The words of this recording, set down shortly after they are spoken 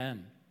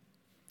Amen.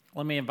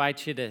 Let me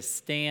invite you to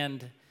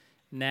stand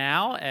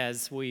now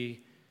as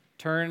we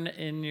turn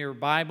in your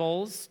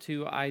Bibles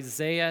to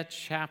Isaiah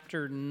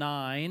chapter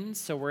 9.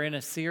 So we're in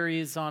a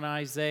series on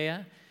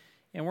Isaiah,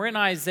 and we're in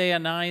Isaiah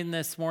 9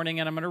 this morning,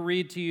 and I'm going to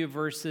read to you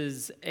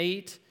verses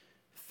 8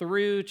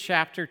 through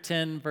chapter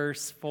 10,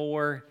 verse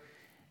 4,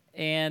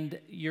 and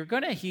you're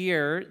going to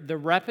hear the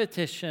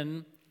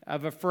repetition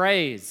of a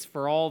phrase.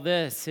 For all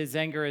this, his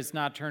anger is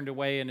not turned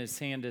away and his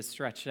hand is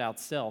stretched out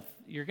still.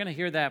 You're going to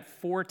hear that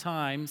 4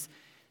 times.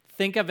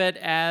 Think of it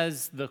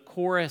as the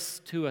chorus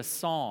to a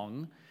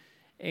song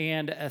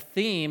and a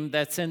theme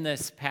that's in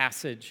this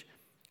passage.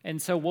 And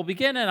so we'll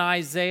begin in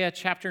Isaiah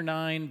chapter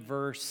 9,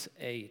 verse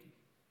 8.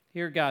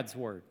 Hear God's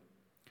word.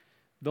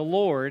 The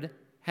Lord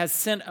has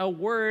sent a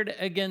word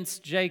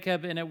against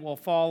Jacob, and it will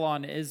fall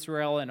on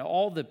Israel, and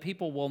all the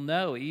people will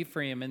know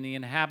Ephraim and the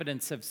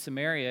inhabitants of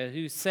Samaria,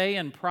 who say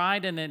in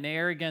pride and in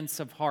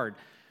arrogance of heart,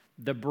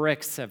 the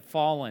bricks have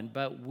fallen,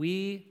 but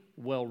we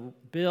will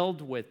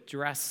build with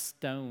dressed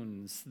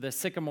stones. The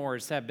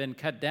sycamores have been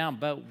cut down,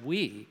 but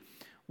we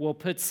will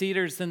put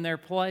cedars in their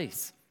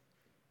place.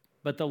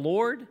 But the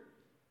Lord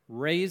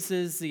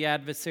raises the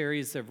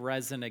adversaries of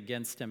Rezin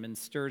against him and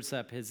stirs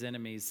up his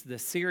enemies. The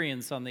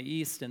Syrians on the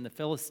east and the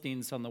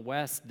Philistines on the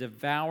west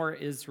devour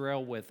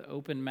Israel with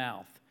open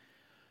mouth.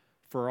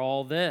 For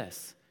all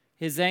this,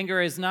 his anger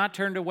is not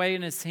turned away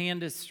and his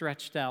hand is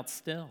stretched out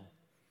still.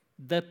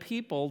 The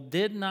people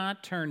did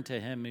not turn to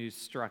him who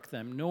struck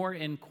them, nor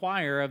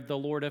inquire of the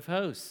Lord of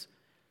hosts.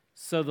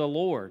 So the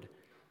Lord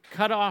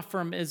cut off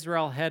from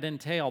Israel head and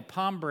tail,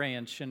 palm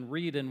branch and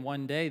reed in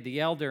one day.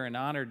 The elder and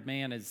honored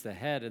man is the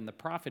head, and the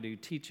prophet who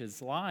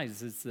teaches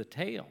lies is the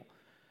tail.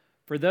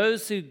 For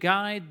those who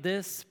guide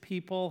this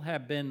people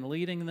have been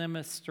leading them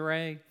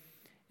astray,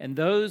 and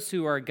those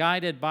who are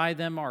guided by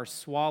them are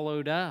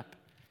swallowed up.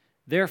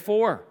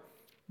 Therefore,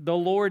 the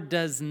Lord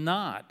does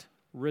not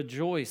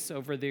rejoice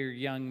over their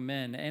young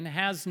men, and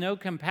has no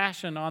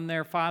compassion on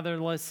their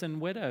fatherless and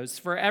widows.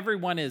 For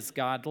everyone is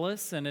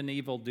godless and an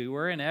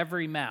evildoer, and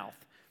every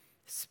mouth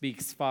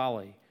speaks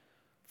folly.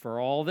 For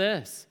all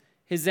this,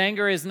 his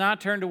anger is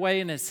not turned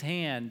away, and his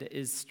hand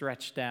is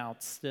stretched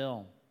out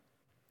still.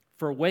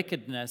 For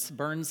wickedness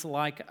burns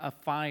like a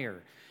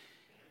fire,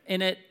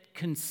 and it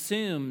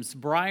consumes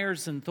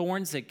briars and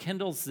thorns. It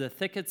kindles the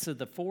thickets of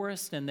the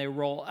forest, and they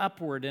roll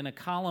upward in a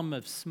column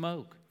of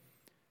smoke.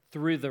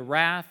 Through the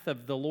wrath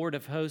of the Lord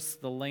of hosts,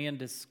 the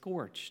land is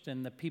scorched,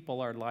 and the people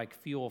are like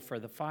fuel for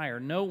the fire.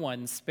 No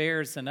one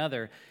spares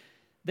another.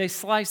 They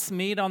slice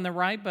meat on the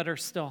right, but are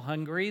still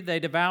hungry. They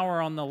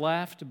devour on the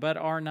left, but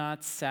are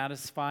not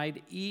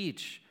satisfied.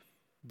 Each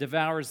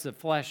devours the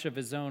flesh of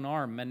his own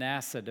arm.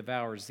 Manasseh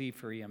devours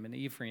Ephraim, and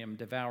Ephraim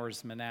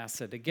devours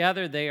Manasseh.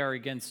 Together they are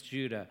against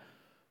Judah.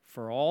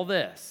 For all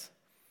this,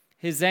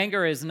 his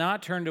anger is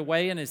not turned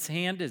away, and his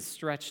hand is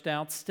stretched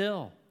out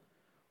still.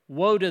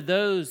 Woe to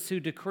those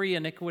who decree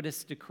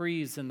iniquitous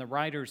decrees and the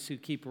writers who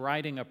keep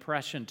writing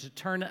oppression, to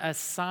turn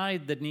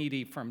aside the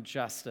needy from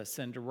justice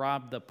and to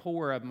rob the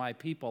poor of my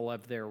people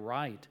of their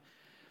right,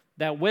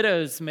 that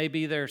widows may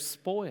be their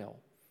spoil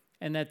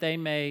and that they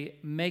may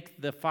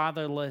make the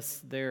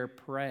fatherless their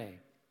prey.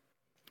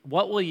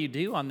 What will you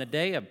do on the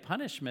day of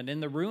punishment in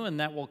the ruin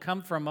that will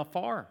come from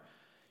afar?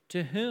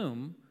 To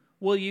whom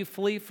will you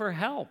flee for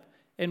help,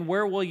 and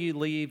where will you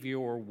leave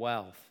your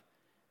wealth?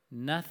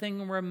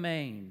 Nothing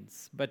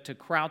remains but to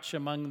crouch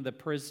among the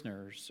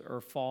prisoners or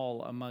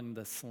fall among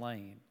the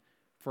slain.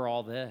 For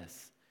all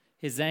this,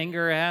 his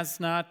anger has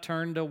not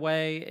turned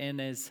away, and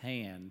his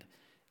hand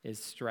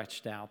is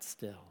stretched out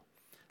still.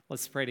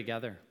 Let's pray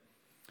together.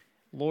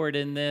 Lord,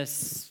 in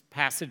this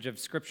passage of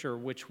Scripture,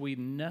 which we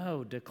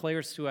know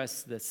declares to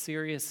us the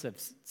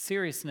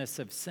seriousness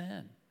of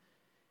sin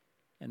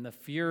and the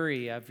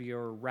fury of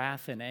your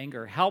wrath and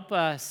anger, help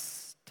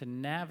us to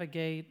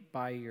navigate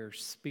by your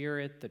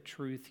Spirit the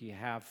truth you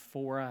have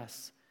for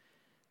us,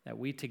 that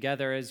we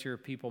together as your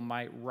people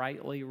might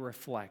rightly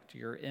reflect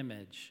your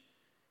image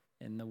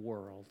in the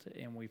world.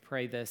 And we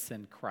pray this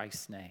in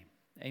Christ's name.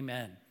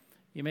 Amen.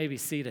 You may be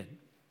seated.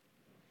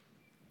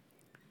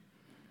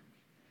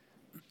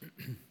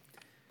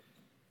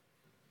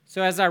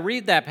 So as I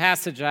read that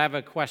passage, I have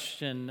a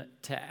question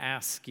to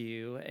ask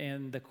you.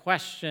 And the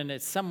question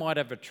is somewhat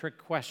of a trick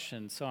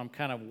question, so I'm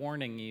kind of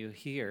warning you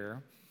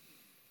here.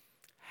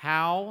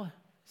 How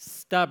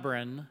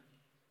stubborn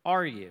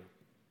are you?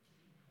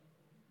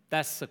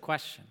 That's the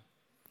question.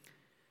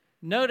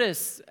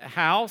 Notice,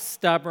 how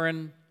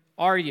stubborn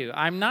are you?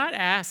 I'm not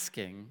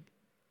asking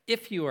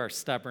if you are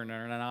stubborn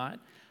or not.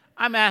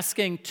 I'm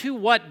asking to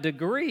what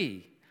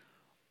degree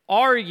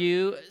are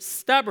you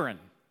stubborn?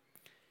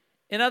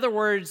 In other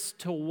words,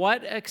 to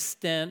what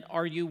extent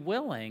are you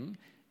willing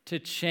to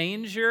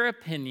change your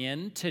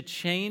opinion, to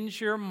change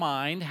your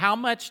mind? How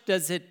much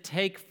does it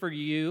take for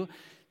you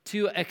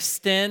to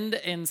extend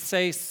and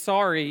say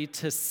sorry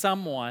to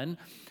someone?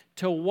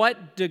 To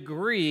what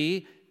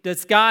degree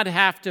does God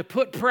have to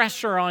put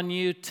pressure on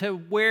you to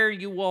where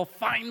you will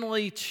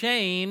finally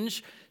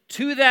change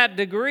to that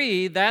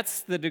degree?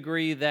 That's the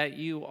degree that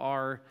you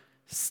are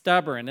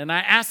stubborn? And I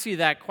ask you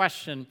that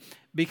question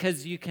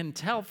because you can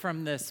tell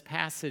from this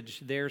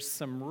passage there's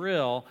some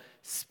real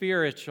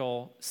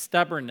spiritual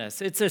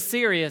stubbornness. It's a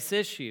serious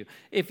issue.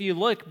 If you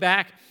look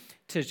back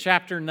to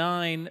chapter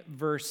 9,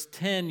 verse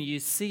 10, you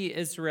see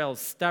Israel's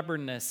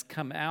stubbornness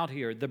come out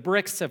here. The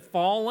bricks have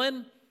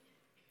fallen,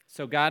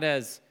 so God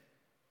has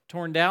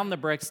torn down the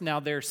bricks. Now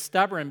they're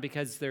stubborn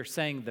because they're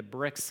saying the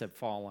bricks have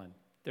fallen.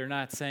 They're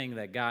not saying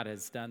that God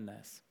has done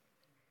this.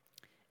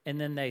 And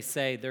then they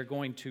say they're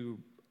going to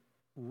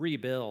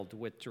rebuild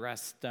with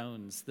dressed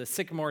stones. The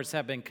sycamores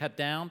have been cut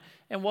down,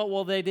 and what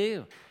will they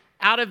do?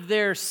 Out of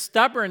their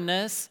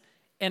stubbornness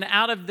and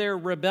out of their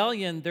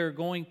rebellion, they're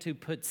going to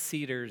put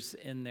cedars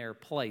in their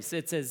place.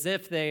 It's as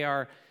if they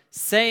are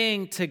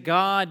saying to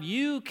God,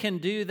 you can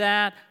do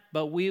that,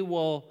 but we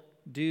will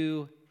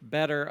do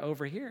better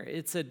over here.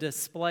 It's a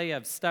display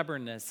of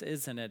stubbornness,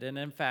 isn't it? And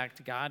in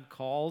fact, God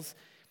calls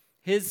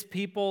his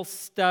people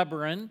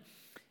stubborn.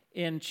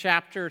 In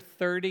chapter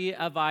 30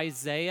 of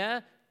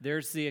Isaiah,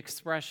 there's the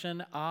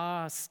expression,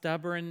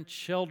 stubborn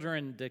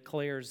children,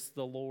 declares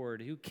the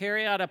Lord, who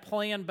carry out a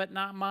plan but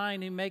not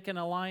mine, who make an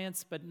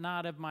alliance but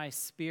not of my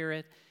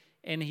spirit.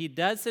 And he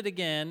does it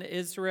again.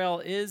 Israel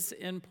is,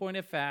 in point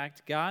of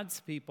fact, God's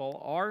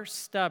people are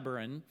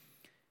stubborn,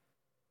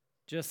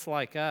 just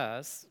like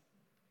us.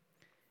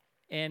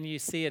 And you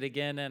see it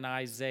again in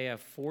Isaiah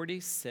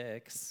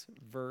 46,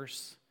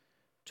 verse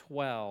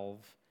 12.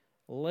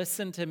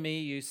 Listen to me,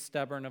 you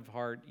stubborn of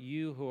heart,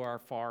 you who are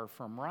far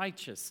from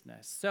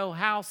righteousness. So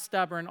how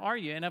stubborn are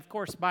you? And of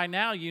course, by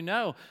now you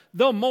know,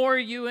 the more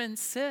you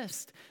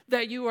insist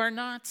that you are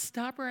not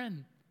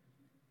stubborn,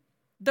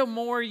 the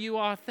more you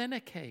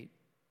authenticate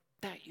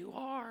that you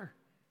are.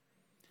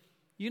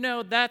 You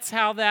know, that's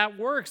how that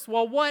works.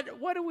 Well, what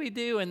do we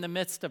do in the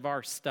midst of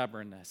our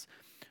stubbornness?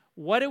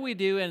 What do we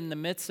do in the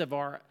midst of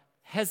our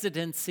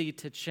hesitancy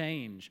to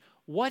change?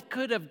 What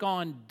could have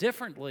gone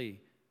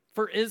differently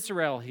for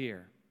Israel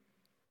here?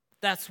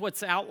 That's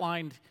what's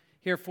outlined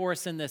here for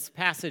us in this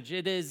passage.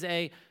 It is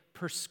a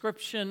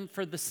prescription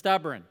for the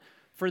stubborn.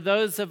 For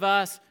those of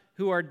us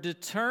who are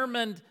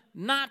determined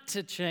not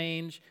to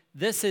change,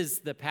 this is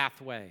the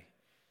pathway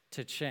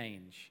to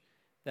change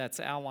that's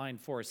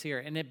outlined for us here.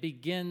 And it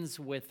begins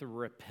with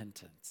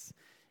repentance.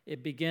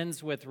 It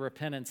begins with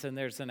repentance, and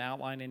there's an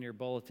outline in your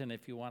bulletin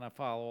if you want to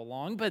follow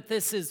along. But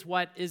this is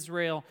what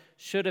Israel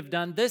should have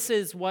done. This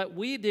is what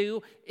we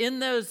do in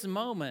those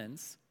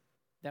moments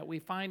that we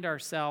find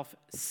ourselves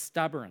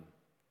stubborn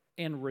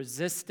and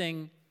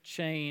resisting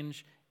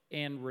change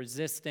and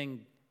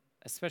resisting,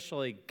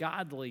 especially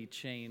godly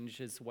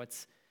change, is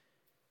what's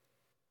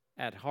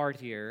at heart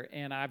here.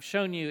 And I've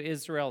shown you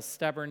Israel's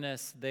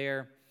stubbornness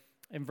there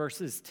in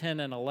verses 10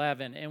 and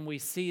 11. And we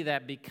see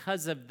that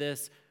because of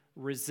this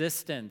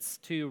resistance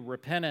to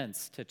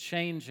repentance, to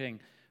changing.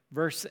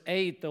 Verse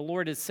 8, the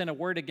Lord has sent a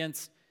word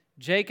against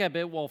Jacob,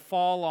 it will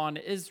fall on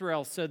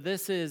Israel. So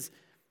this is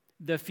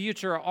the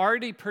future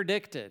already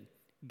predicted.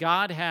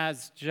 God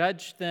has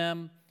judged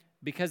them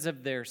because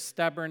of their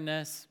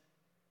stubbornness.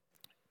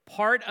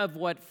 Part of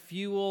what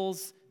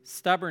fuels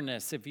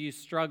stubbornness, if you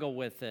struggle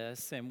with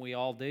this, and we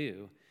all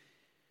do,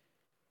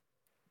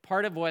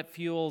 part of what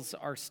fuels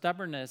our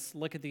stubbornness,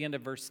 look at the end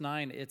of verse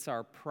 9, it's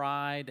our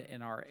pride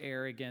and our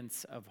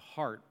arrogance of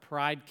heart.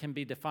 Pride can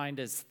be defined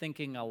as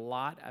thinking a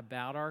lot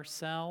about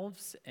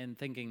ourselves and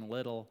thinking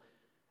little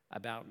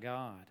about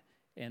God.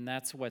 And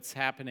that's what's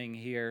happening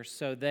here.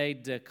 So they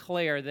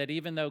declare that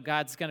even though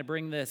God's going to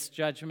bring this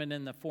judgment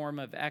in the form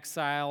of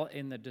exile,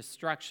 in the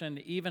destruction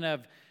even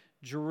of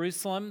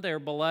Jerusalem, their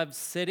beloved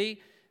city,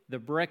 the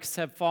bricks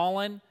have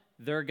fallen,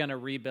 they're going to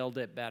rebuild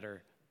it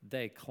better,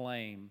 they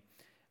claim.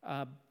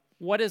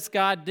 What does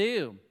God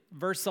do?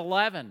 Verse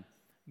 11,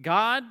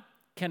 God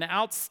can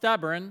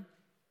out-stubborn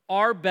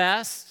our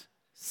best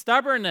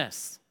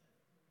stubbornness.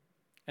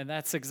 And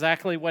that's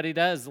exactly what he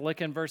does. Look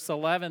in verse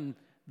 11,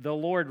 the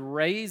Lord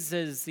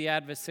raises the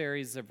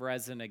adversaries of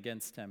Rezin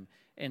against him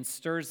and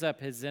stirs up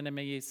his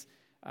enemies,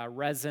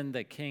 Rezin,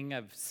 the king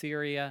of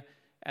Syria.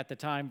 At the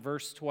time,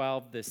 verse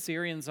 12, the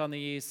Syrians on the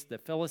east, the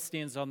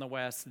Philistines on the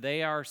west,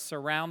 they are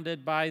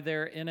surrounded by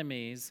their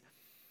enemies.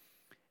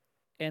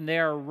 And they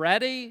are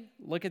ready,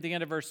 look at the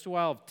end of verse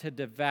 12, to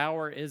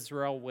devour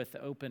Israel with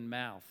open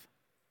mouth.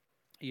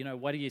 You know,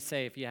 what do you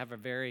say if you have a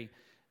very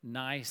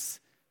nice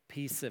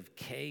piece of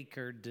cake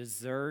or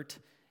dessert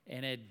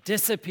and it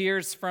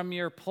disappears from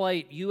your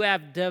plate? You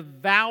have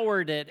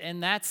devoured it.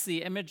 And that's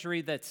the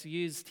imagery that's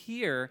used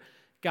here.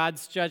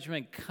 God's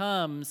judgment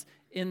comes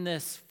in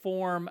this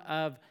form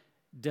of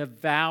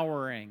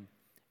devouring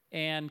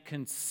and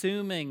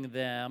consuming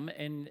them.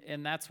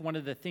 And that's one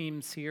of the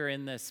themes here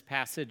in this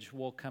passage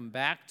we'll come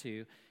back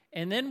to.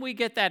 And then we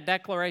get that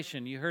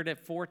declaration. You heard it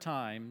 4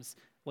 times.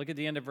 Look at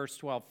the end of verse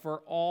 12. For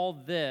all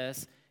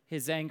this,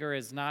 his anger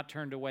is not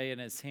turned away and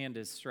his hand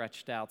is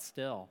stretched out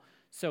still.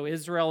 So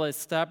Israel is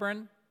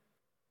stubborn.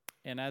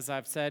 And as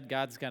I've said,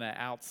 God's going to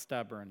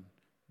out-stubborn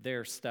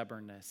their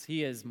stubbornness.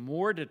 He is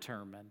more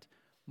determined,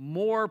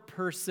 more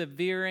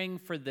persevering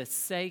for the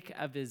sake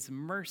of his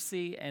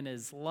mercy and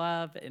his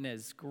love and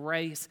his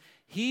grace.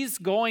 He's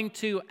going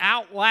to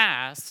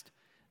outlast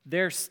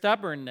their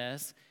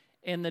stubbornness.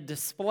 And the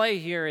display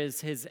here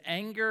is his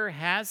anger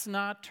has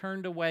not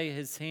turned away,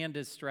 his hand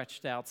is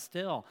stretched out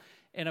still.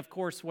 And of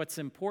course, what's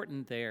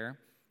important there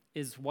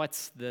is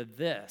what's the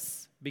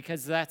this,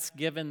 because that's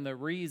given the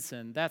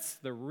reason. That's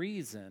the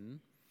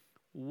reason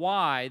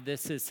why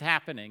this is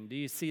happening. Do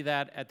you see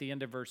that at the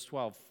end of verse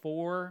 12?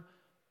 For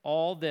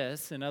all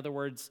this, in other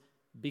words,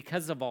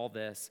 because of all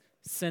this,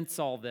 since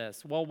all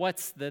this. Well,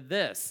 what's the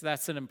this?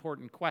 That's an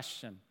important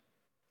question.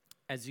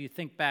 As you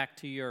think back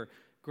to your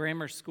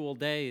grammar school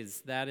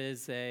days, that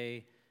is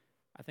I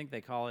think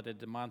they call it a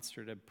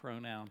demonstrative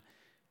pronoun.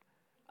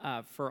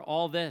 For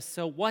all this.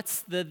 So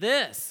what's the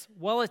this?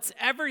 Well, it's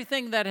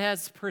everything that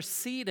has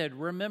preceded.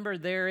 Remember,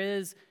 there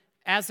is,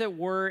 as it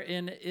were,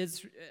 in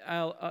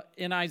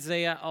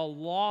Isaiah, a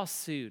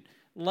lawsuit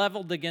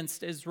leveled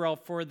against Israel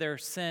for their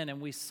sin. And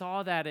we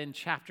saw that in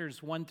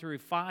chapters 1 through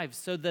 5.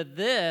 So the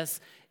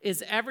this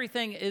is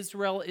everything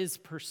Israel is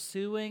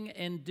pursuing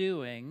and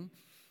doing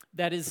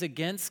that is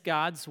against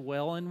God's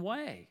will and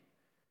way.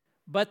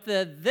 But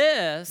the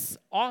this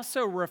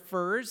also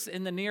refers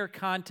in the near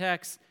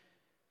context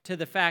to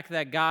the fact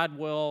that God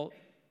will,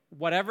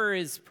 whatever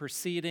is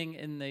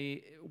in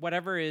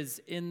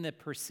the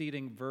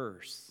preceding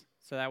verse.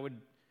 So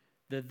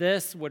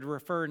this would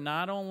refer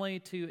not only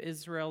to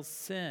Israel's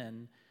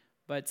sin,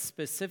 but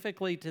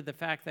specifically to the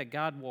fact that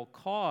God will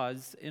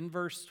cause, in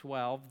verse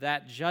 12,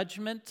 that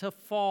judgment to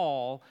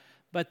fall,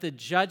 but the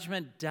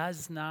judgment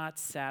does not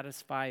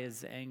satisfy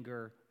his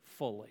anger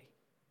fully.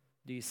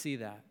 Do you see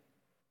that?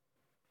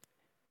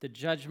 The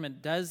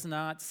judgment does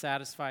not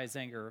satisfy his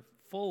anger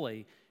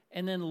fully.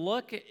 And then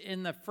look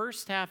in the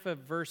first half of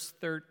verse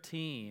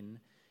 13,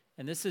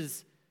 and this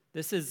is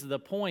the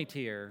point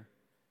here.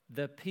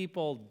 The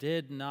people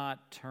did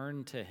not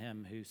turn to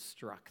him who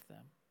struck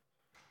them.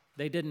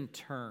 They didn't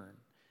turn.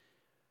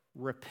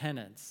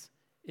 Repentance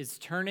is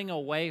turning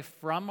away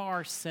from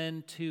our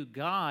sin to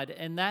God,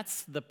 and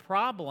that's the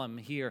problem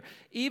here.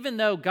 Even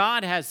though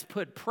God has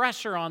put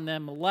pressure on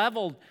them,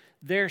 leveled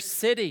their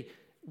city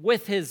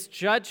with his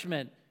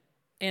judgment,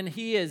 and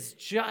he is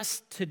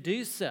just to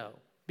do so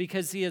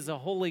because he is a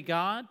holy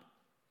God,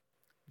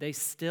 they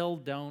still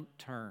don't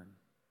turn.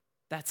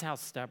 That's how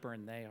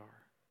stubborn they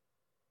are.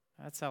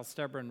 That's how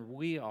stubborn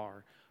we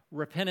are.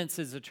 Repentance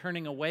is a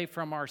turning away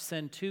from our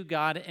sin to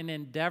God and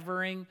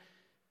endeavoring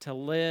to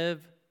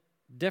live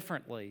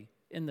differently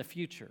in the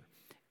future.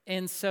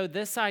 And so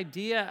this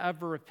idea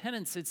of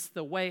repentance, it's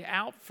the way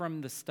out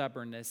from the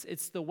stubbornness.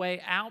 It's the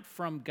way out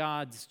from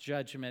God's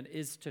judgment,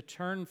 is to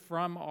turn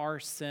from our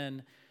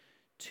sin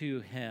to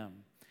him.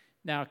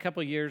 Now, a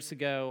couple years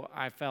ago,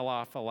 I fell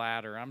off a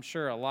ladder. I'm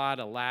sure a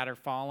lot of ladder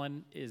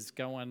falling is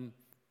going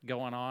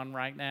on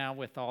right now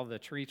with all the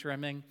tree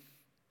trimming.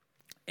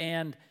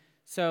 And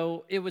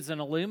so it was an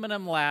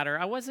aluminum ladder.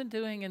 I wasn't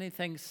doing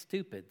anything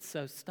stupid,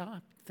 so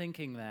stop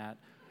thinking that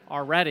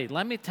already.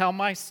 Let me tell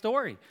my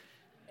story.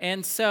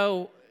 And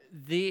so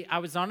I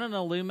was on an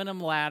aluminum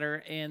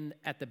ladder, and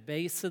at the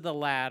base of the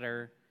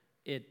ladder,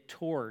 it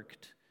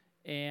torqued.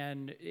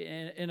 And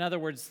in other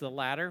words, the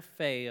ladder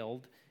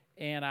failed,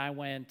 and I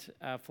went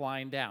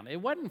flying down.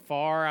 It wasn't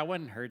far. I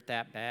wasn't hurt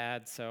that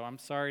bad, so I'm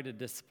sorry to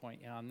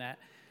disappoint you on that.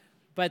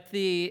 But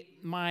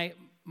my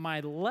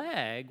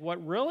leg,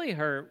 what really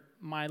hurt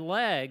my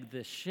leg,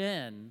 the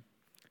shin,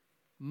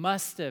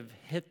 must have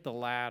hit the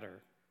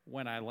ladder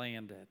when I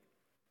landed.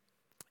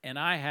 And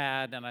I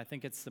had, and I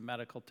think it's the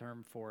medical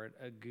term for it,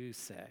 a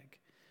goose egg.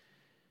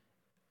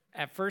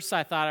 At first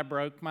I thought I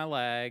broke my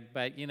leg,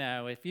 but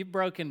if you've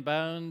broken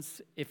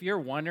bones, if you're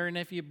wondering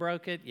if you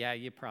broke it, yeah,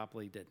 you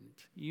probably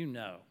didn't. You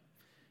know.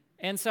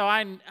 And so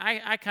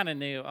I kind of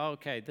knew,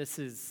 okay, this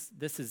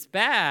is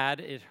bad,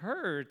 it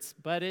hurts,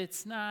 but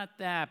it's not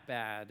that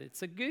bad.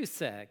 It's a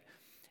goose egg.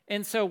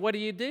 And so what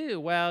do?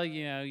 Well,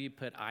 you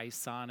put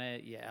ice on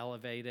it, you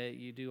elevate it,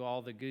 you do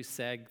all the goose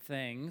egg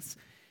things.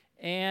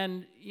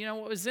 And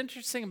what was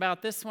interesting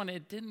about this one,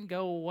 it didn't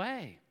go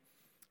away.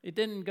 It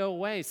didn't go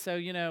away. So,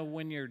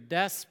 when you're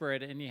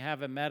desperate and you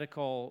have a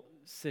medical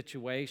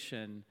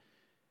situation,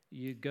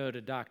 you go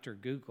to Dr.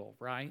 Google,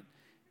 right?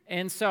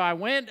 And so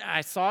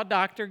I saw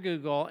Dr.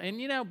 Google,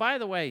 and by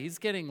the way, he's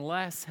getting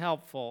less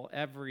helpful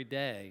every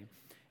day.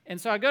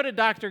 And so I go to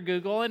Dr.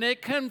 Google, and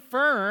it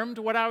confirmed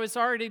what I was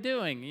already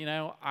doing.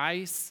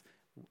 Ice,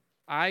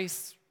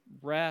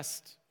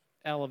 rest,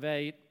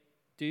 elevate,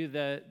 do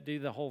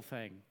the whole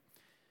thing.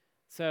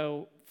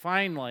 So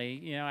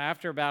finally,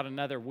 after about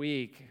another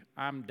week,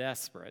 I'm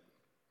desperate.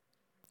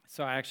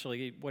 So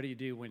actually, what do you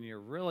do when you're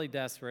really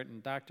desperate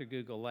and Dr.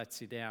 Google lets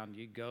you down?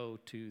 You go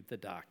to the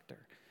doctor.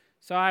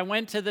 So I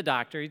went to the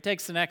doctor. He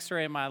takes an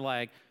x-ray of my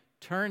leg.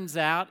 Turns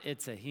out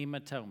it's a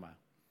hematoma.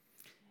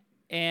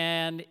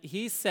 And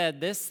he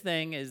said this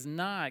thing is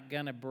not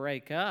going to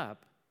break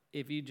up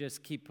if you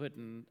just keep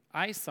putting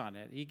ice on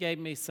it. He gave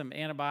me some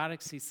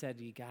antibiotics. He said,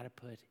 you got to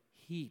put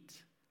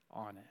heat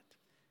on it.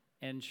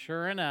 And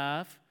sure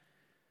enough,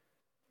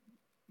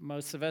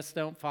 Most of us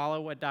don't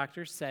follow what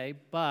doctors say,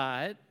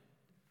 but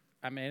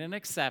I made an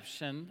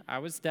exception. I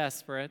was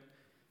desperate.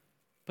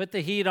 Put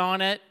the heat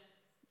on it.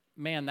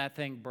 Man, that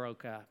thing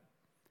broke up.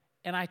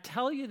 And I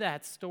tell you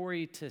that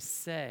story to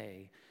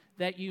say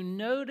that you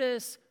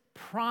notice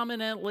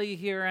prominently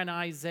here in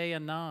Isaiah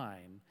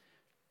 9,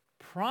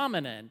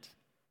 prominent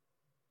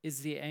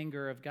is the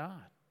anger of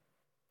God.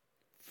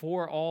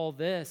 For all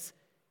this,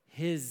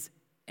 his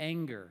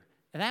anger.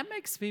 And that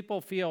makes people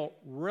feel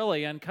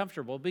really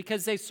uncomfortable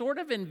because they sort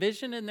of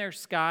envision in their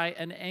sky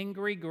an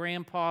angry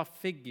grandpa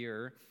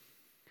figure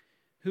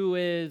who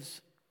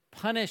is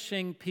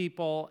punishing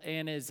people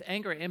and is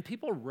angry. And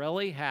people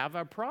really have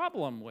a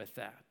problem with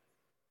that.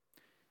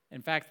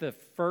 In fact, the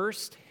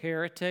first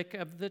heretic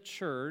of the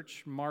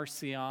church,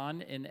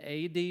 Marcion, in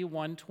AD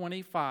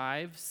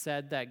 125,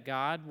 said that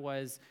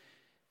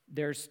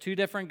there's two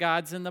different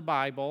gods in the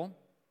Bible.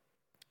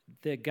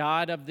 The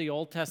God of the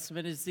Old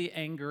Testament is the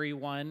angry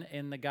one,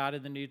 and the God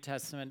of the New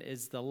Testament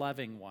is the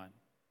loving one.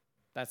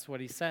 That's what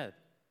he said.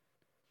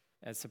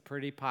 That's a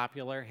pretty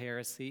popular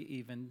heresy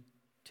even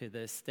to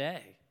this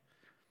day.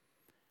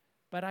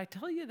 But I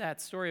tell you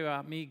that story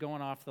about me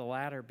going off the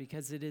ladder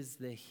because it is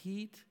the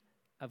heat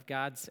of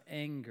God's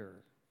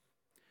anger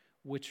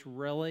which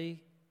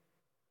really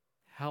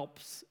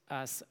helps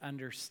us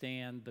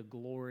understand the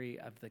glory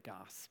of the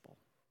gospel.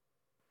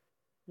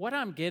 What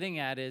I'm getting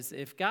at is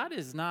if God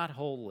is not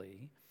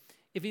holy,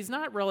 if he's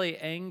not really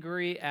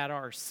angry at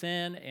our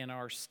sin and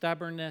our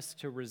stubbornness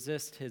to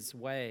resist his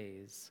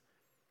ways,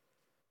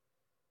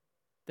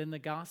 then the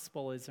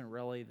gospel isn't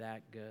really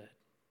that good.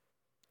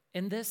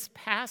 In this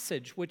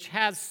passage, which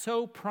has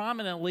so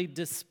prominently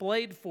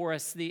displayed for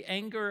us the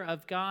anger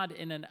of God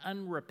in an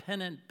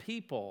unrepentant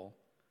people,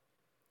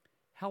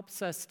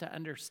 helps us to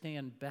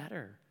understand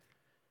better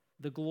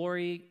the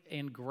glory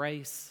and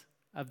grace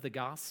of the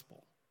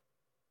gospel.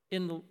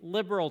 In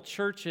liberal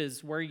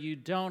churches where you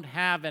don't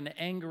have an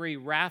angry,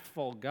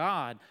 wrathful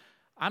God,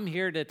 I'm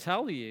here to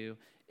tell you,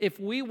 if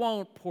we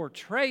won't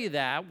portray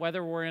that,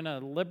 whether we're in a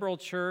liberal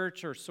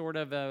church or sort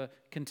of a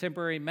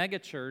contemporary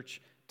megachurch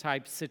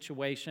type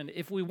situation,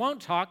 if we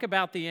won't talk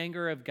about the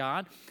anger of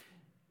God,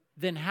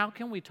 then how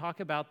can we talk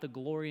about the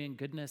glory and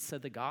goodness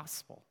of the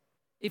gospel?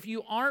 If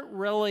you aren't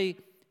really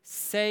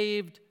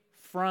saved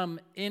from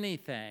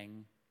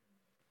anything,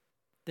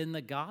 then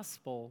the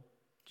gospel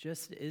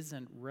just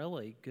isn't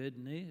really good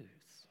news.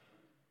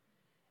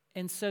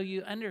 And so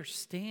you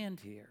understand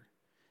here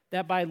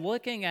that by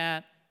looking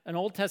at an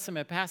Old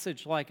Testament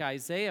passage like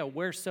Isaiah,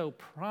 where so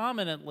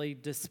prominently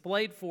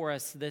displayed for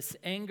us this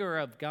anger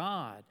of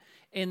God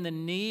and the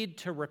need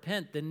to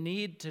repent, the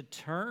need to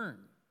turn.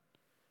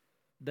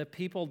 The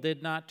people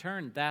did not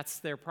turn. That's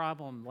their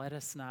problem. Let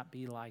us not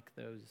be like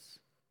those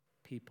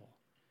people.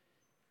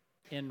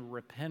 In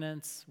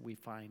repentance, we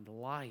find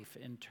life.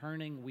 In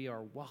turning, we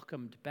are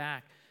welcomed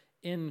back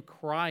in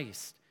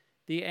Christ.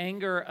 The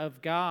anger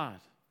of God,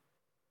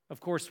 of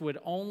course, would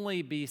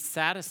only be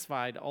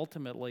satisfied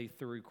ultimately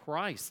through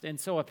Christ. And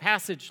so a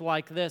passage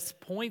like this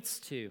points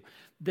to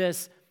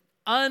this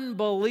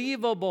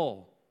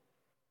unbelievable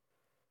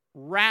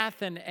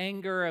wrath and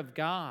anger of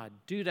God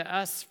due to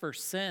us for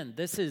sin.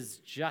 This is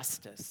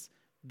justice.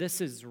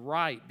 This is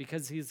right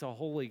because he's a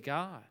holy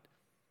God.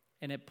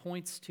 And it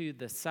points to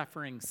the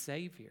suffering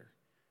Savior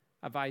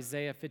of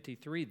Isaiah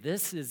 53.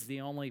 This is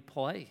the only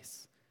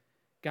place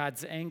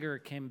God's anger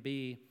can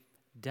be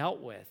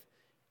dealt with.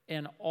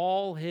 And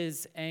all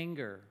his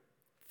anger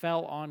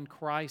fell on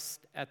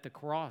Christ at the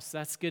cross.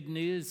 That's good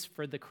news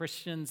for the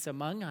Christians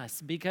among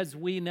us because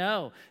we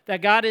know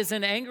that God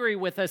isn't angry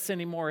with us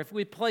anymore. If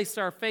we place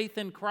our faith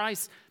in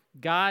Christ,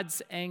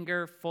 God's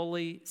anger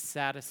fully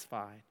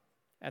satisfied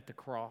at the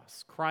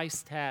cross.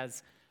 Christ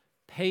has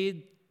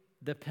paid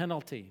the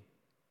penalty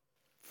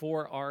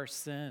for our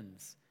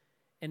sins.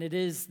 And it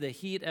is the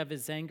heat of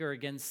his anger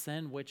against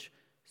sin which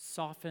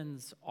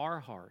softens our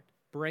heart,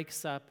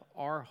 breaks up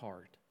our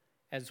heart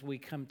as we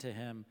come to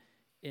him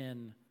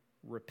in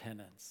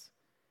repentance.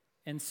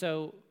 And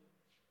so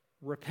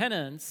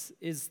repentance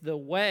is the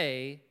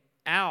way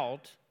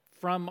out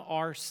from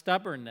our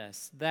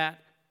stubbornness, that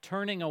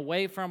turning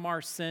away from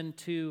our sin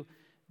to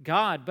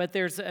God. But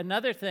there's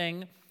another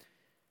thing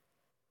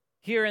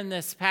here in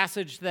this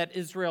passage that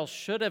Israel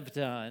should have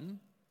done,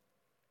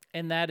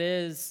 and that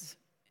is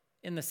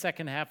in the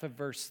second half of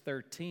verse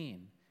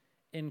 13.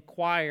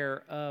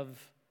 Inquire of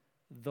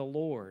the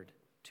Lord.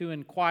 To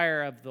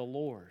inquire of the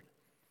Lord.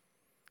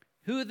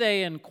 Who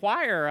they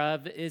inquire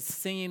of is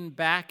seen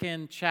back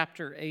in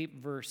chapter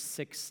 8, verse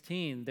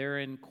 16. They're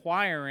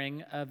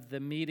inquiring of the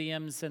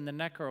mediums and the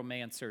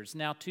necromancers.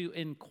 Now, to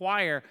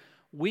inquire,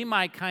 we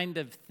might kind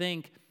of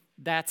think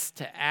that's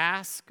to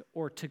ask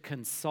or to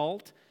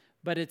consult,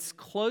 but it's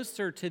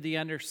closer to the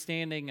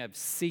understanding of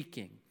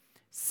seeking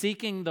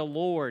the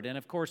Lord. And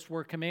of course,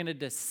 we're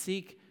commanded to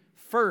seek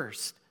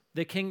first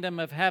the kingdom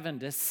of heaven,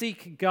 to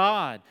seek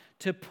God,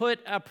 to put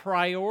a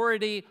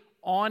priority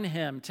on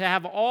him, to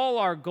have all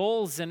our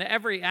goals in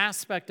every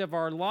aspect of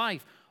our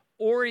life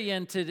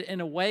oriented in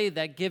a way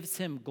that gives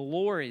him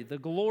glory, the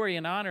glory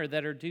and honor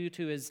that are due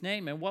to his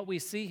name. And what we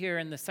see here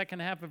in the second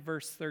half of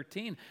verse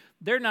 13,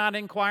 they're not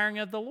inquiring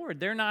of the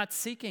Lord. They're not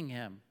seeking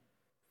him.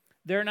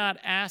 They're not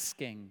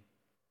asking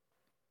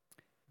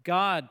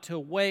God to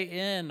weigh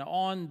in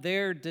on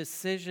their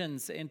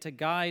decisions and to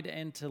guide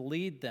and to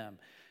lead them.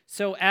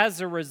 So as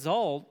a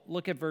result,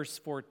 look at verse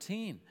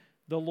 14.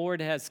 The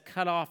Lord has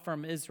cut off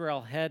from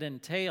Israel head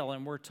and tail,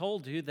 and we're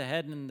told who the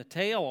head and the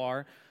tail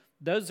are.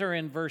 Those are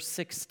in verse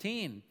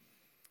 16.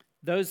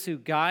 Those who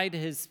guide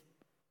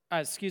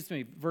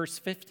verse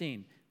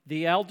 15.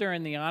 The elder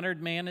and the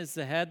honored man is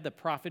the head, the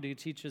prophet who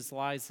teaches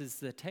lies is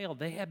the tail.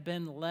 They have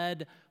been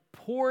led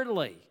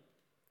poorly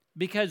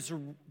because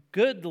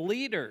good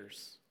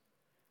leaders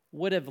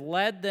would have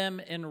led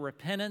them in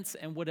repentance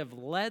and would have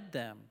led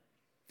them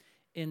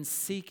in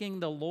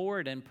seeking the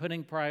Lord and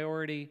putting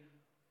priority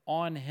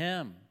on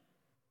him.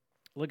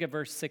 Look at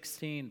verse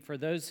 16. For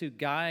those who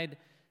guide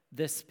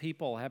this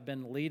people have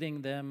been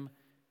leading them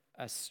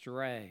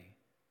astray.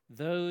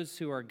 Those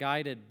who are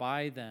guided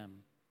by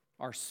them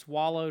are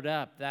swallowed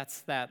up. That's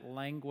that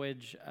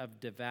language of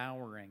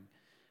devouring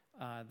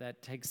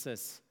that takes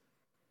us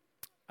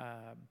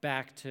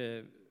back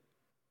to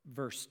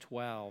verse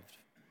 12.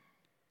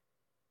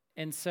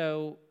 And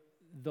so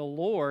the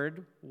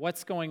Lord,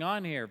 what's going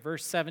on here?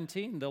 Verse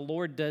 17, the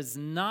Lord does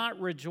not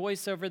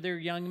rejoice over their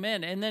young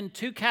men. And then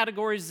two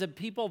categories of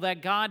people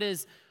that God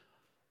is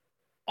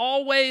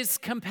always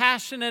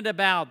compassionate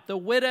about, the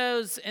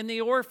widows and the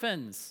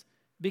orphans,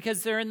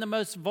 because they're in the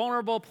most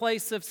vulnerable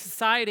place of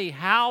society.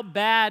 How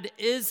bad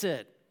is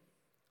it?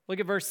 Look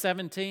at verse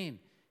 17.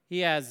 He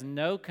has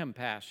no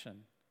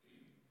compassion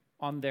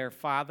on their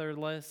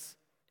fatherless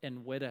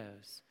and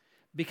widows.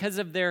 Because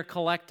of their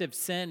collective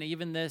sin,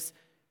 even this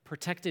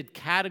protected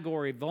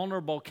category,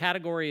 vulnerable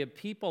category of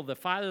people, the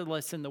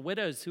fatherless and the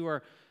widows who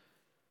are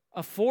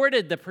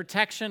afforded the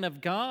protection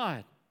of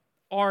God,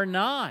 are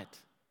not.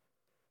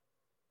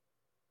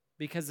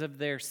 Because of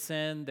their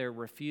sin, their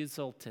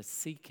refusal to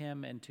seek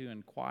him and to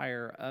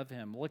inquire of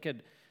him. Look at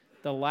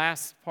the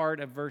last part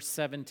of verse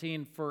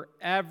 17. For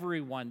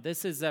everyone,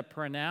 this is a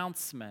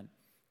pronouncement.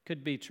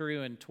 Could be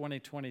true in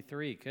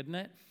 2023, couldn't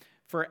it?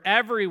 For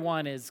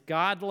everyone is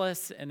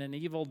godless and an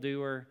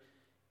evildoer,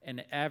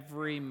 and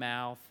every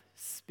mouth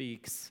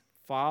speaks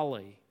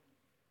folly.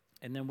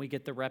 And then we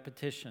get the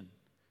repetition.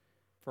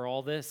 For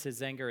all this,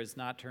 his anger is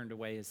not turned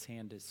away, his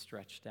hand is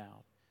stretched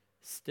out.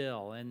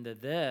 Still, and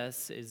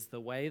this is the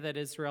way that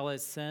Israel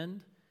has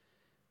sinned,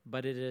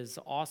 but it is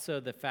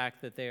also the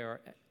fact that they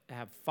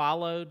have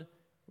followed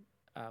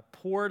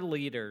poor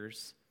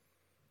leaders,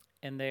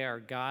 and they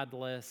are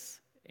godless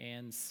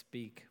and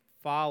speak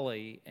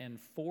folly, and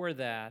for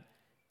that,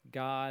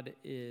 God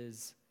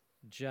is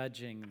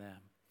judging them.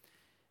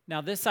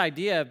 Now, this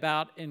idea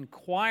about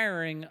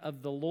inquiring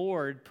of the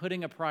Lord,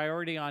 putting a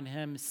priority on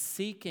him,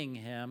 seeking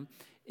him,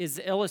 is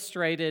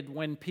illustrated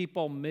when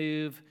people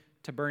move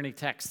to Boerne,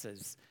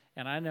 Texas.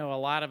 And I know a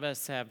lot of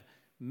us have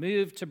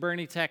moved to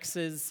Boerne,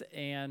 Texas,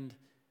 and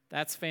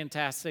that's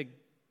fantastic.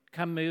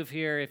 Come move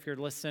here if you're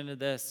listening to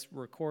this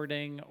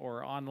recording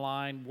or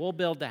online. We'll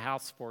build a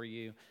house for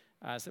you.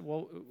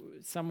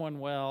 Someone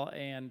will,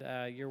 and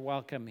you're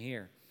welcome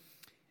here.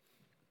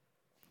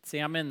 See,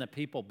 I'm in the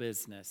people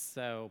business,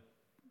 so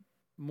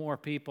more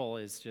people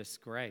is just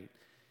great.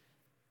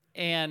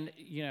 And,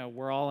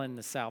 we're all in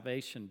the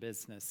salvation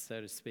business,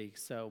 so to speak,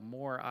 so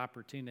more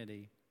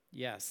opportunity.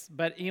 Yes,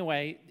 but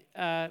anyway,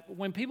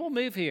 when people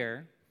move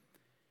here,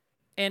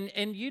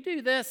 and you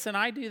do this and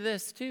I do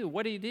this too,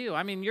 what do?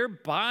 You're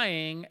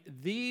buying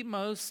the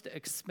most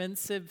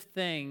expensive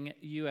thing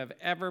you have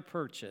ever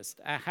purchased,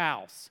 a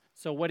house.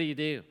 So what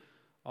do?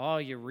 Oh,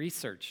 you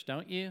research,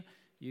 don't you?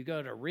 You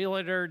go to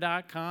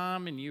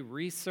Realtor.com and you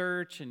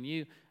research and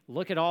you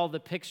look at all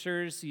the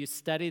pictures, you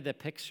study the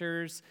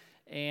pictures,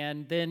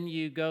 and then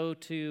you go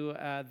to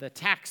the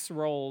tax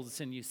rolls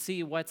and you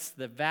see what's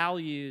the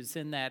values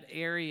in that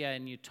area,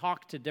 and you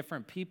talk to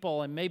different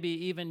people, and maybe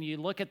even you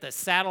look at the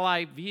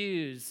satellite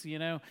views,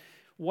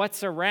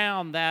 what's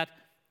around that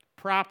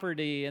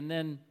property. And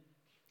then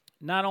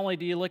not only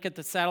do you look at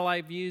the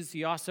satellite views,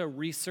 you also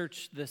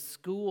research the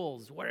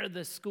schools. What are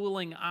the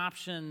schooling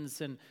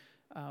options, and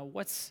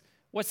what's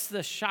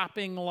the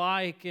shopping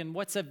like, and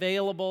what's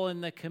available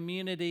in the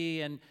community?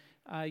 And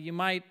you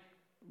might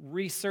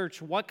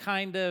research what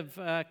kind of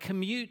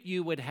commute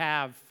you would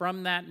have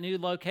from that new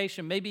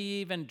location. Maybe you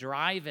even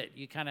drive it.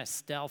 You kind of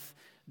stealth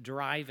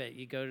drive it.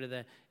 You go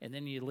to and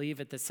then you leave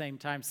at the same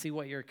time, see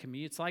what your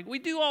commute's like. We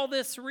do all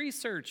this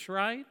research,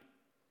 right?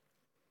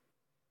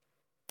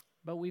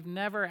 But we've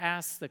never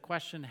asked the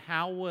question,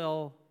 how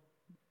will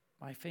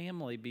my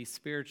family be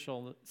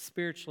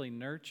spiritually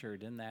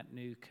nurtured in that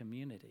new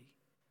community?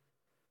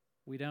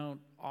 We don't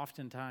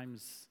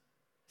oftentimes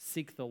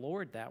seek the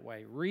Lord that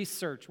way.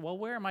 Research, well,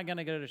 where am I going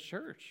to go to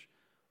church?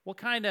 What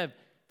kind of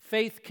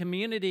faith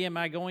community am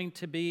I going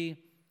to be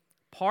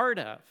part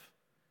of?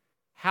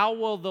 How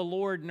will the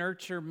Lord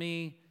nurture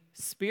me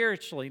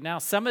spiritually? Now,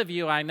 some of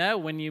you, I know,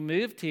 when you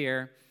moved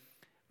here,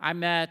 I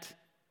met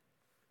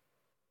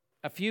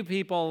a few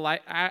people,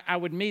 like I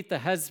would meet the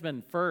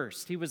husband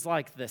first. He was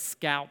like the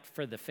scout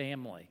for the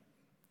family,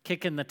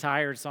 kicking the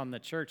tires on the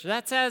church.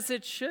 That's as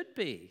it should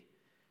be.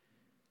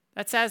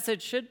 That's as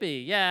it should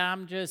be. Yeah,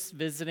 I'm just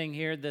visiting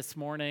here this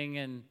morning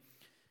and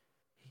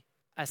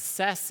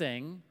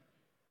assessing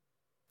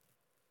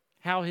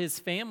how his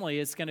family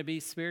is going to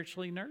be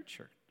spiritually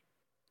nurtured.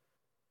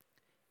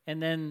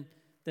 And then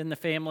the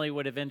family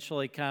would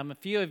eventually come. A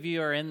few of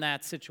you are in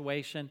that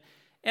situation.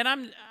 And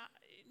I'm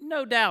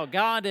no doubt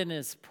God in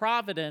his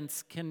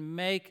providence can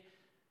make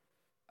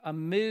a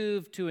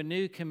move to a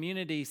new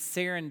community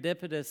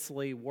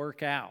serendipitously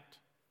work out,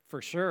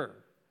 for sure.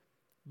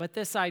 But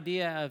this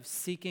idea of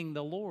seeking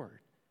the Lord.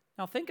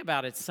 Now think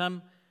about it.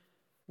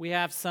 We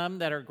have some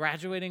that are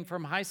graduating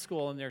from high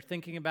school and they're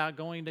thinking about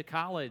going to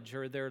college,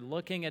 or they're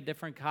looking at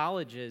different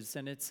colleges,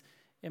 and it's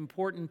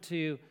important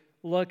to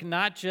look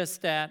not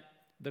just at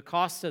the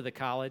cost of the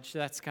college.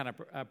 That's kind of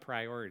a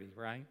priority,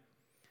 right?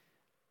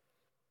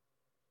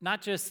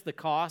 Not just the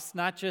cost,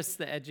 not just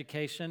the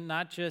education,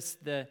 not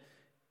just the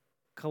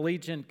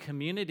collegiate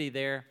community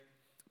there,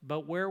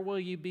 but where will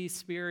you be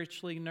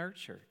spiritually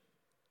nurtured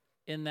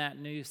in that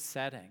new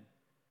setting?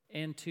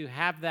 And to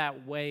have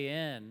that weigh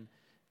in,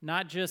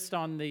 not just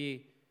on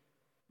the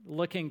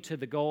looking to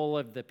the goal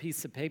of the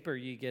piece of paper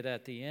you get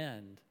at the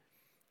end,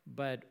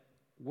 but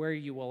where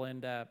you will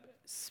end up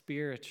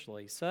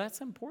spiritually. So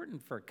that's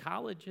important for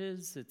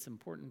colleges, it's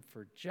important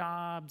for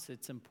jobs,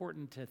 it's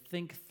important to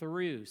think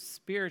through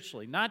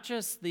spiritually, not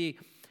just the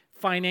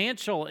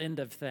financial end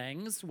of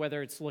things,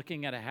 whether it's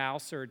looking at a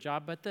house or a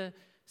job, but the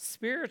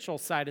spiritual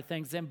side of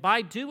things. And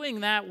by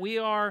doing that, we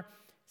are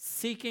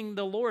seeking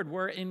the Lord.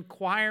 We're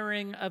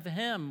inquiring of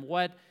him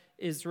what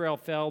Israel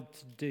failed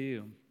to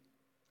do.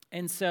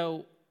 And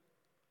so,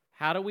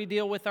 how do we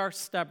deal with our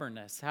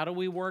stubbornness? How do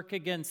we work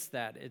against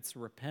that? It's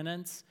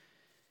repentance,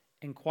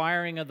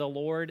 inquiring of the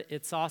Lord.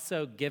 It's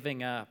also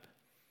giving up.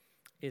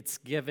 It's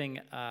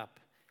giving up.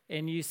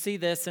 And you see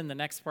this in the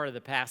next part of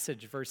the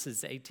passage,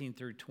 verses 18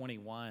 through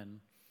 21.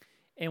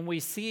 And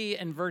we see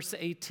in verse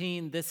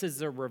 18, this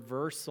is a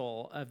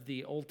reversal of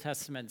the Old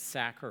Testament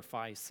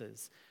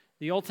sacrifices.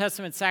 The Old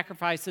Testament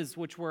sacrifices,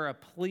 which were a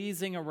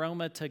pleasing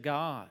aroma to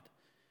God.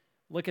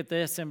 Look at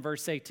this in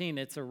verse 18.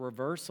 It's a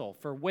reversal.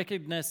 For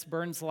wickedness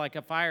burns like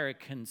a fire. It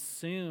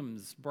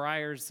consumes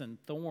briars and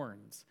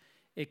thorns.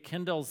 It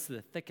kindles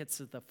the thickets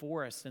of the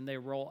forest, and they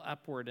roll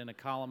upward in a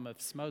column of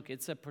smoke.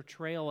 It's a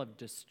portrayal of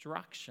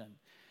destruction.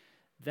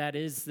 That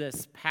is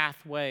this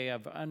pathway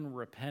of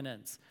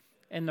unrepentance.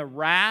 And the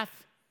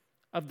wrath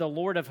of the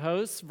Lord of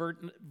hosts,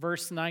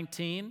 verse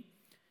 19,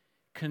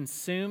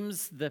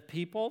 consumes the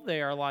people.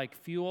 They are like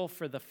fuel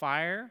for the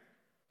fire.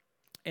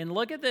 And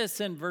look at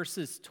this in verse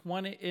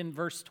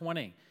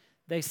 20.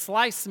 They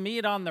slice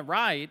meat on the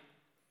right,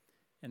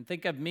 and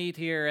think of meat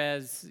here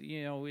as,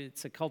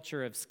 it's a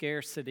culture of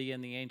scarcity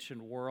in the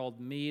ancient world.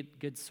 Meat,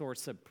 good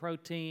source of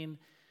protein,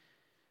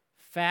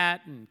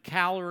 fat and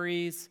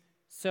calories.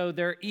 So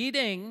they're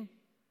eating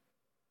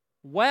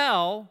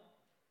well,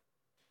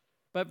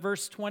 but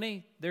verse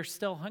 20, they're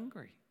still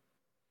hungry.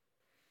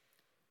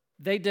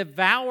 They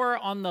devour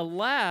on the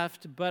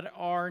left, but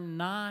are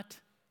not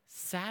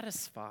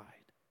satisfied.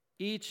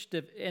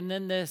 And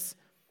then this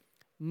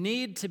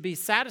need to be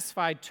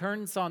satisfied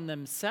turns on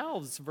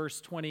themselves.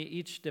 Verse 20,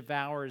 each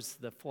devours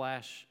the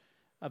flesh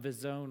of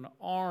his own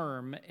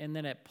arm. And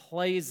then it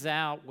plays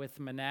out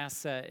with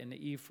Manasseh and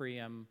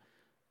Ephraim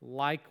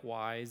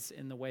likewise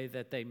in the way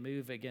that they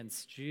move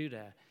against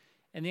Judah.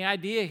 And the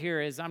idea here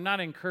is, I'm not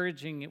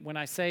encouraging, when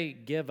I say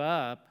give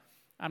up,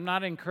 I'm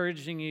not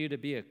encouraging you to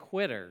be a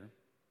quitter.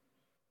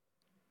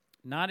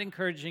 Not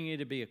encouraging you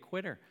to be a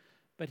quitter.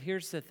 But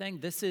here's the thing,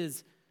 this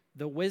is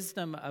the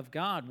wisdom of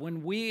God.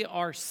 When we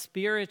are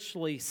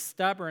spiritually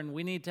stubborn,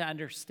 we need to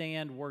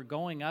understand we're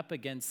going up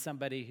against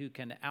somebody who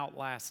can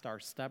outlast our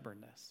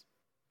stubbornness,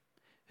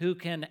 who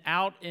can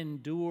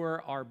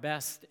out-endure our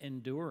best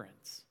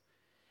endurance.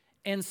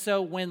 And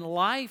so when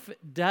life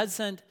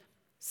doesn't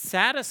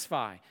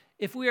satisfy,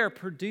 if we are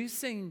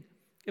pursuing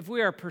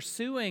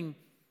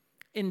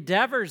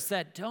endeavors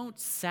that don't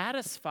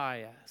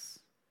satisfy us,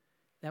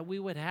 that we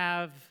would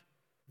have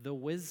the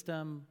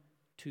wisdom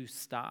to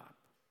stop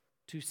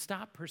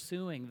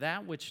pursuing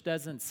that which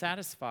doesn't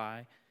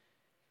satisfy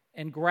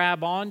and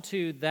grab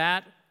onto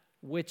that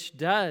which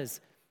does.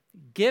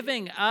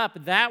 Giving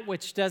up that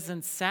which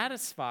doesn't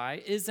satisfy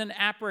is an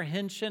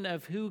apprehension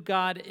of who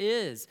God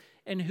is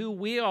and who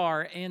we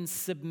are, and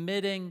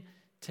submitting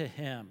to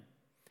him.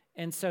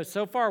 And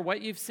so far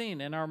what you've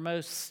seen in our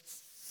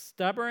most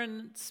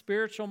stubborn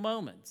spiritual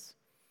moments,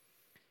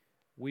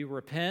 we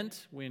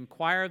repent, we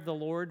inquire of the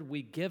Lord,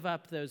 we give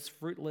up those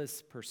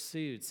fruitless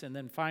pursuits, and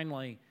then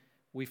finally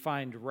we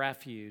find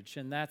refuge,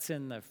 and that's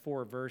in the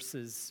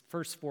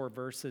first four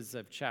verses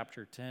of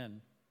chapter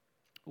 10.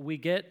 We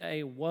get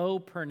a woe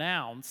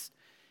pronounced,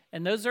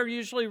 and those are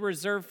usually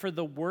reserved for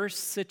the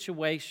worst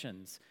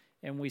situations.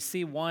 And we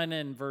see one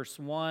in verse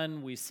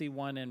 1, we see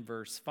one in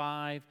verse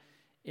 5.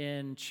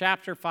 In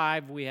chapter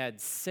 5, we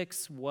had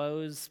 6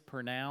 woes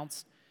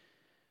pronounced.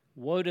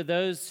 Woe to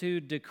those who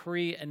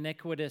decree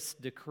iniquitous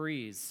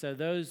decrees. So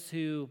those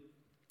who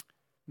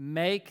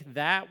make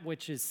that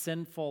which is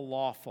sinful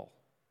lawful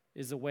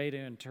is a way to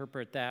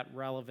interpret that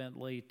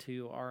relevantly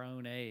to our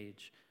own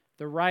age.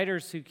 The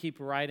writers who keep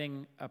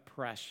writing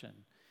oppression.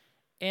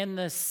 And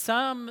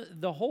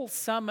the whole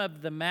sum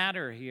of the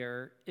matter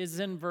here is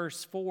in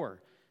verse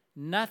 4.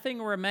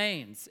 Nothing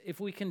remains. If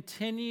we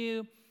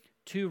continue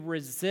to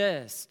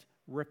resist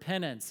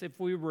repentance, if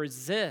we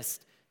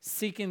resist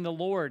seeking the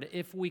Lord,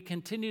 if we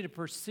continue to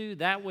pursue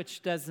that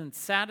which doesn't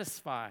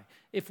satisfy,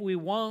 if we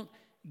won't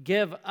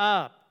give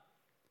up,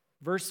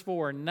 verse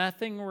 4,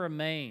 nothing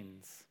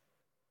remains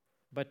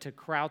but to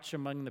crouch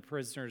among the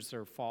prisoners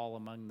or fall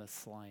among the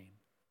slain.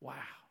 Wow,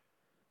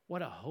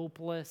 what a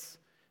hopeless,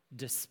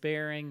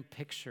 despairing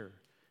picture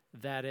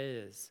that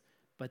is.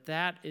 But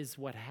that is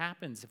what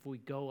happens if we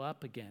go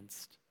up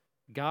against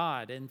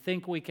God and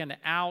think we can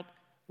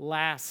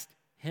outlast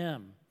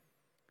Him.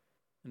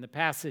 And the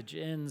passage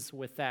ends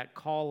with that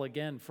call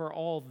again. For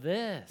all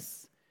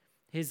this,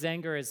 His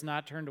anger is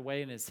not turned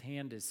away and His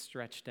hand is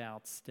stretched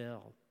out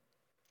still.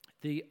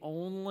 The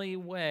only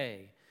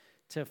way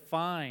to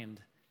find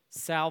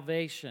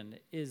salvation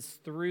is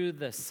through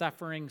the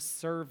suffering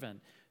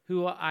servant,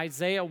 who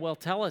Isaiah will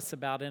tell us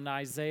about in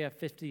Isaiah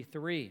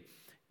 53.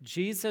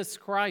 Jesus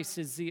Christ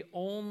is the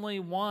only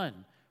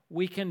one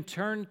we can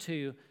turn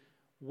to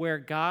where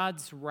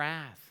God's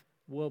wrath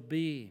will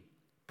be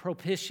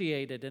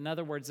propitiated. In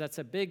other words, that's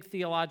a big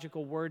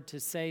theological word to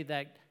say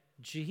that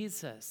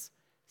Jesus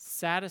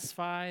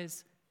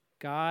satisfies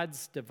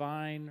God's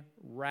divine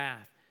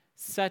wrath,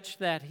 such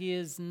that He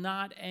is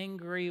not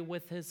angry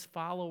with His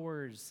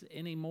followers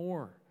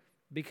anymore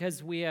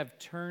because we have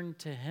turned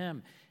to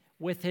Him.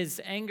 With His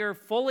anger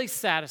fully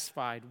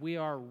satisfied, we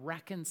are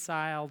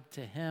reconciled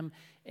to Him.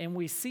 And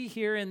we see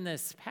here in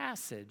this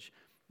passage,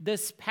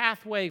 this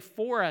pathway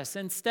for us,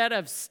 instead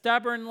of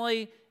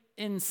stubbornly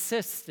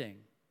insisting,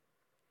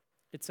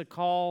 it's a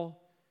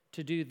call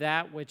to do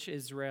that which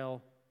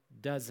Israel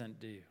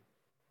doesn't do,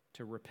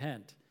 to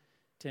repent,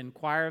 to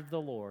inquire of the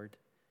Lord,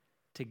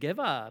 to give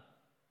up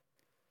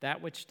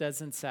that which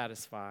doesn't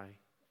satisfy,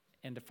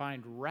 and to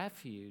find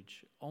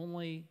refuge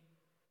only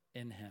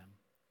in Him.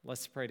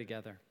 Let's pray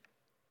together.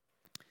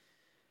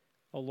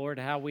 Oh Lord,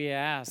 how we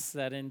ask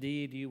that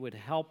indeed You would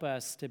help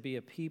us to be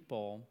a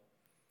people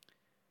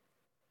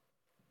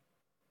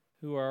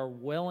who are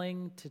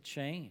willing to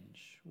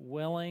change,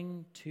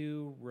 willing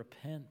to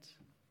repent,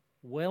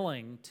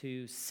 willing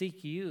to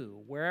seek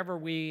You. Wherever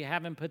we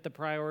haven't put the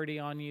priority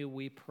on You,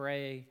 we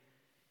pray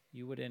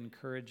You would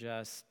encourage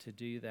us to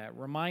do that.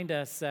 Remind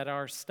us that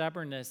our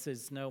stubbornness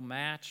is no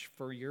match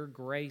for Your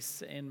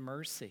grace and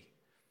mercy.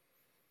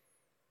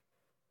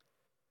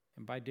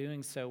 And by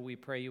doing so, we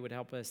pray You would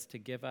help us to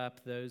give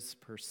up those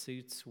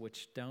pursuits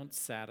which don't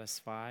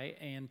satisfy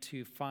and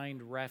to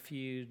find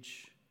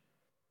refuge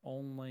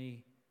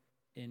only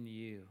in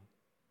You.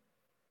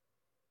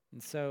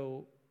 And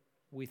so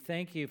we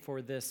thank You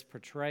for this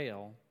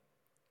portrayal,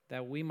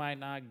 that we might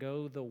not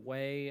go the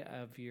way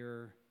of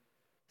Your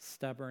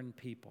stubborn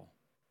people,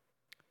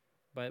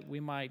 but we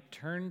might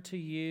turn to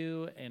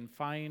You and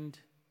find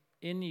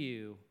in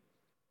You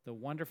the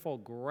wonderful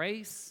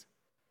grace,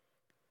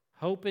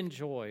 hope, and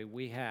joy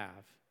we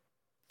have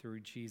through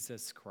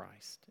Jesus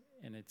Christ.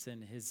 And it's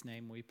in His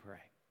name we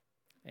pray.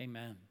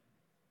 Amen.